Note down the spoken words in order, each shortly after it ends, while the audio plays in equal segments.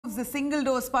absorbs the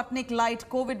single-dose Sputnik Light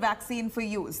COVID vaccine for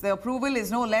use. The approval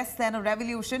is no less than a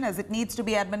revolution, as it needs to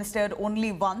be administered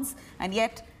only once and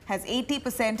yet has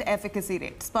 80% efficacy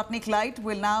rate. Sputnik Light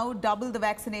will now double the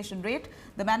vaccination rate.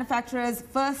 The manufacturer's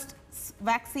first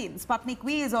vaccine, Sputnik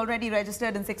V, is already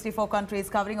registered in 64 countries,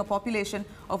 covering a population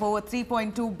of over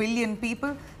 3.2 billion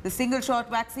people. The single-shot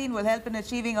vaccine will help in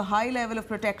achieving a high level of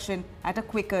protection at a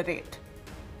quicker rate.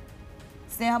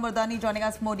 Sneha Murdani joining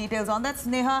us, more details on that.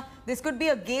 Sneha, this could be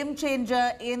a game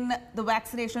changer in the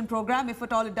vaccination program if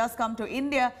at all it does come to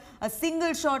India. A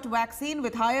single shot vaccine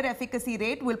with higher efficacy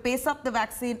rate will pace up the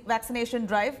vaccination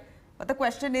drive. But the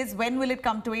question is, when will it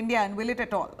come to India, and will it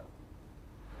at all?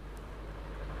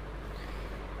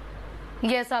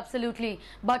 Yes, absolutely.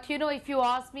 But you know, if you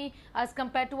ask me, as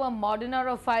compared to a Moderna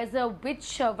or Pfizer,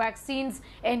 which vaccines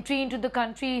entry into the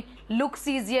country looks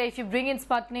easier? If you bring in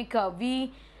Sputnik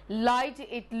V Light,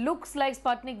 it looks like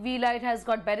Sputnik V Light has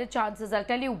got better chances. I'll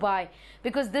tell you why.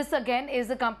 Because this again is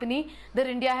a company that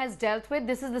India has dealt with.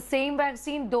 This is the same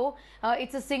vaccine, though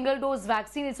it's a single dose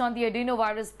vaccine. It's on the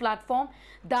adenovirus platform.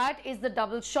 That is the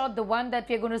double shot, the one that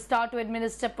we are going to start to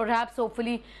administer perhaps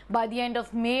hopefully by the end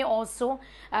of May or so.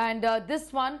 And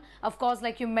this one, of course,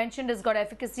 like you mentioned, has got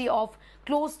efficacy of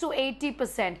close to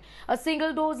 80%. A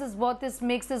single dose is what this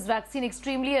makes this vaccine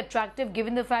extremely attractive,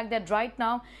 given the fact that right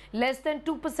now less than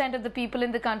 2% of the people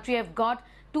in the country have got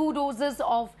 2 doses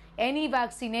of any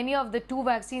vaccine, any of the 2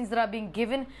 vaccines that are being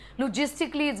given.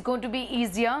 Logistically, it's going to be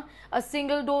easier. A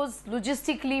single dose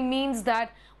logistically means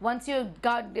that once you're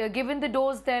given the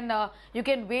dose, then you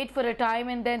can wait for a time,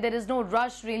 and then there is no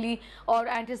rush really or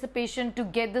anticipation to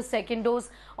get the second dose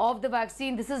of the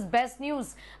vaccine. This is best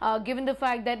news, given the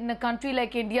fact that in a country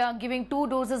like India, giving 2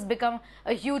 doses become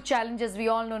a huge challenge, as we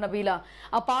all know, Nabila.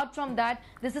 Apart from that,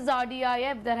 this is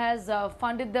RDIF that has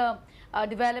funded the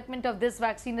development of this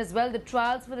vaccine as well. The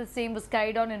trials for the same was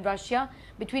carried on in Russia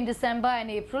between December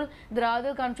and April. There are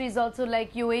other countries also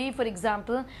like UAE, for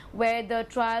example, where the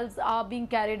trials are being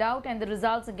carried out and the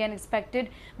results again expected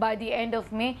by the end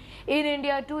of May. In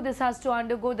India too, this has to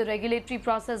undergo the regulatory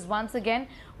process once again,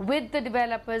 with the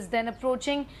developers then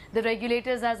approaching the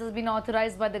regulators as has been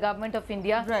authorized by the government of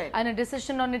India. Right. And a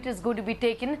decision on it is going to be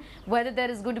taken, whether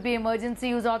there is going to be emergency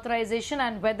use authorization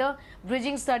and whether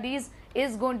bridging studies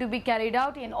is going to be carried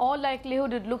out. In all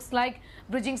likelihood, it looks like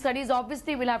bridging studies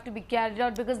obviously will have to be carried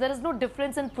out, because there is no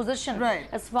difference in position right,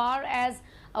 as far as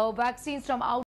vaccines from out